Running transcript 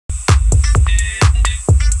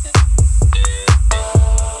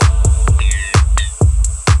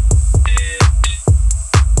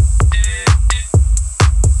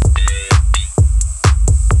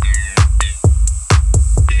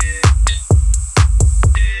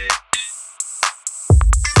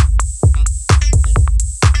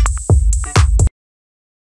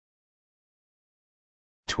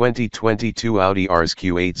2022 Audi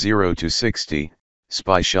rsq8 0-60,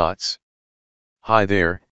 Spy Shots. Hi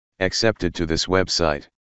there, accepted to this website.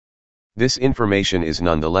 This information is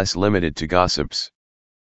nonetheless limited to gossips.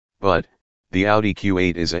 But, the Audi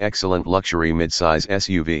Q8 is an excellent luxury midsize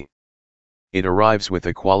SUV. It arrives with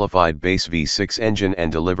a qualified base V6 engine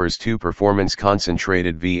and delivers two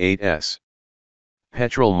performance-concentrated V8s.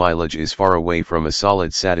 Petrol mileage is far away from a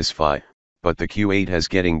solid satisfy, but the Q8 has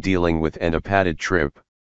getting dealing with and a padded trip.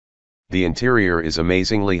 The interior is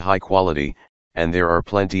amazingly high quality, and there are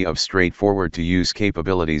plenty of straightforward to use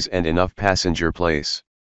capabilities and enough passenger place.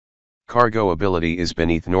 Cargo ability is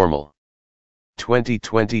beneath normal.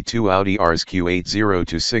 2022 Audi rsq8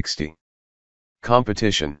 0-60.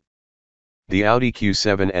 Competition. The Audi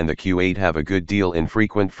Q7 and the Q8 have a good deal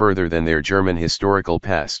infrequent further than their German historical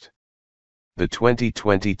past. The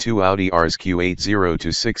 2022 Audi rsq8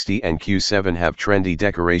 0-60 and Q7 have trendy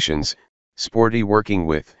decorations, sporty working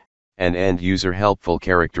with, and end-user helpful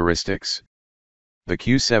characteristics. The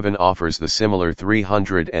Q7 offers the similar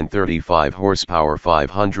 335 horsepower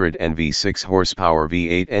 500 and V6 horsepower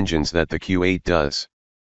V8 engines that the Q8 does.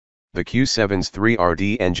 The Q7's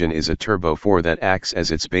 3RD engine is a Turbo 4 that acts as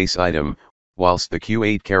its base item, whilst the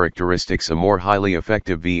Q8 characteristics a more highly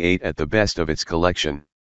effective V8 at the best of its collection.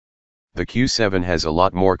 The Q7 has a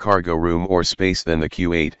lot more cargo room or space than the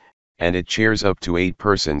Q8, and it chairs up to 8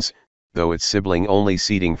 persons, though its sibling only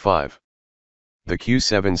seating 5. The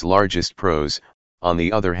Q7's largest pros, on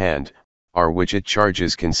the other hand, are which it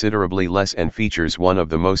charges considerably less and features one of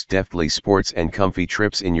the most deftly sports and comfy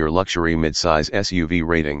trips in your luxury midsize SUV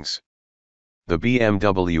ratings. The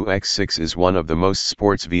BMW X6 is one of the most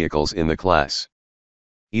sports vehicles in the class.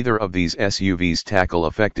 Either of these SUVs tackle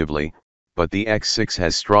effectively, but the X6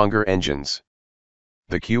 has stronger engines.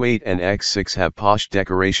 The Q8 and X6 have posh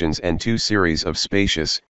decorations and 2 series of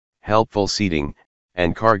spacious, helpful seating,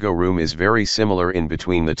 and cargo room is very similar in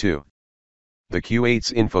between the two. The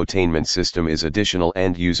Q8's infotainment system is additional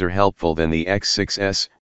and user helpful than the X6's,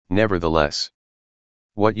 nevertheless.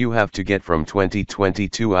 What you have to get from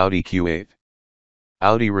 2022 Audi Q8.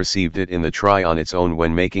 Audi received it in the try on its own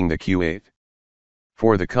when making the Q8.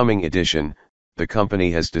 For the coming edition, the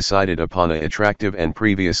company has decided upon an attractive and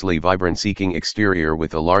previously vibrant-seeking exterior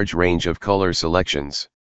with a large range of color selections.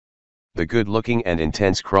 The good-looking and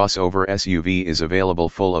intense crossover SUV is available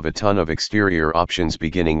full of a ton of exterior options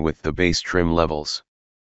beginning with the base trim levels.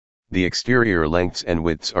 The exterior lengths and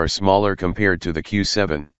widths are smaller compared to the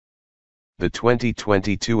Q7. The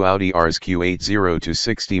 2022 Audi rsq8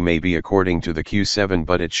 0-60 may be according to the Q7,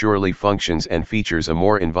 but it surely functions and features a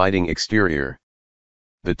more inviting exterior.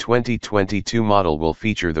 The 2022 model will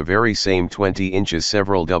feature the very same 20 inches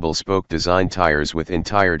several double-spoke design tires with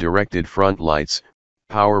entire directed front lights,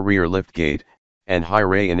 power rear liftgate, and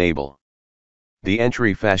high-ray enable. The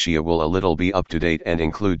entry fascia will a little be up-to-date and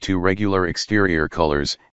include 2 regular exterior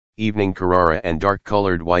colors, evening Carrara and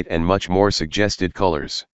dark-colored white, and much more suggested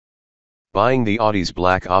colors. Buying the Audi's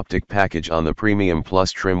black optic package on the Premium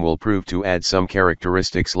Plus trim will prove to add some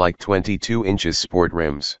characteristics like 22 inches sport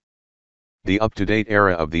rims. The up-to-date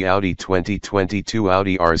era of the Audi 2022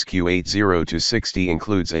 Audi rsq8 0-60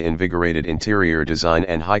 includes an invigorated interior design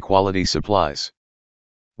and high-quality supplies.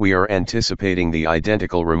 We are anticipating the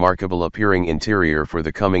identical remarkable appearing interior for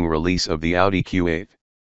the coming release of the Audi Q8.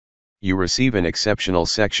 You receive an exceptional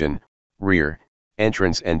section, rear,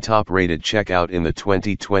 entrance and top-rated checkout in the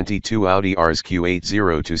 2022 Audi rsq8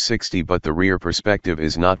 0-60, but the rear perspective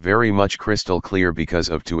is not very much crystal clear because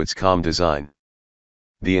of its calm design.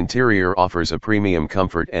 The interior offers a premium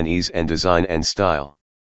comfort and ease and design and style.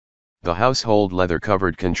 The household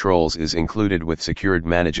leather-covered controls is included with secured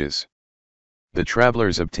manages. The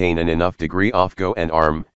travelers obtain an enough degree of go and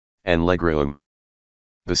arm, and legroom.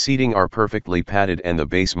 The seating are perfectly padded and the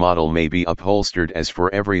base model may be upholstered as for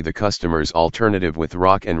every the customer's alternative with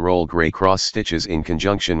rock and roll grey cross stitches in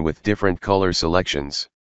conjunction with different color selections.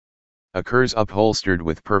 Occurs upholstered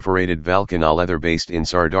with perforated Valcana leather based in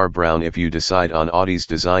Sardar brown if you decide on Audi's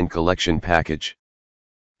design collection package.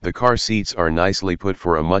 The car seats are nicely put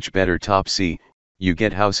for a much better top seat. You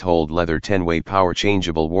get household leather 10-way power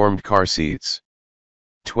changeable warmed car seats.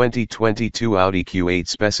 2022 Audi Q8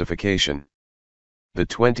 specification. The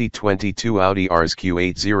 2022 Audi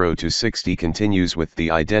rsq8 0-60 continues with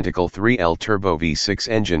the identical 3L turbo V6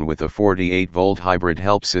 engine with a 48-volt hybrid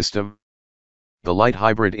help system. The light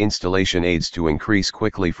hybrid installation aids to increase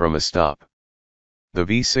quickly from a stop. The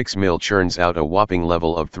V6 mill churns out a whopping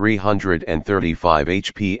level of 335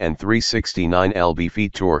 HP and 369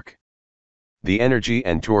 lb-ft torque. The energy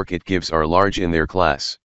and torque it gives are large in their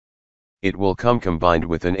class. It will come combined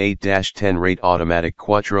with an 8-10 rate automatic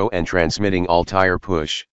quattro and transmitting all-tire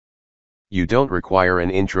push. You don't require an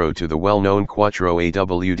intro to the well-known quattro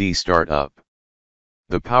audi startup.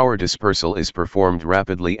 The power dispersal is performed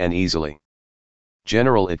rapidly and easily.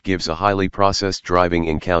 It gives a highly processed driving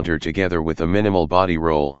encounter together with a minimal body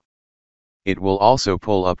roll. It will also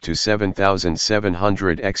pull up to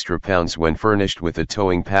 7,700 extra pounds when furnished with a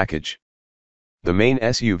towing package. The main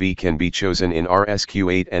SUV can be chosen in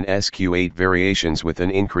rsq8 and rsq8 variations with an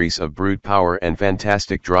increase of brute power and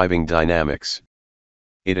fantastic driving dynamics.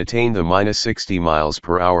 It attained the -60 miles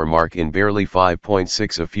per hour mark in barely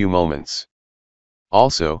 5.6 a few moments.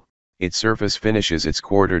 Also, its surface finishes its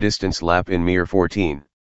quarter distance lap in mere 14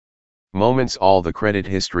 moments. All the credit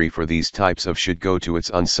history for these types of should go to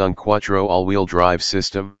its unsung quattro all-wheel drive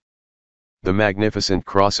system. The magnificent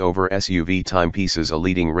crossover SUV timepieces a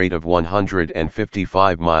leading rate of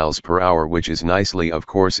 155 miles per hour, which is nicely of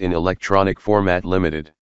course in electronic format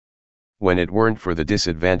limited. When it weren't for the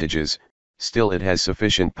disadvantages, still it has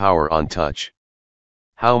sufficient power on touch.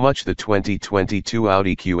 How much the 2022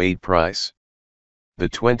 Audi Q8 price? The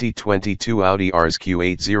 2022 Audi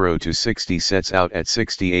rsq8 0 to 60 sets out at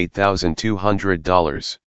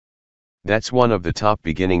 $68,200. That's one of the top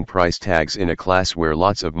beginning price tags in a class where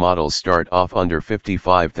lots of models start off under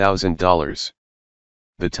 $55,000.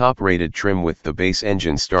 The top rated trim with the base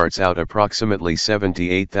engine starts out approximately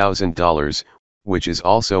 $78,000, which is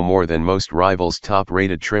also more than most rivals' top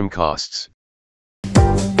rated trim costs.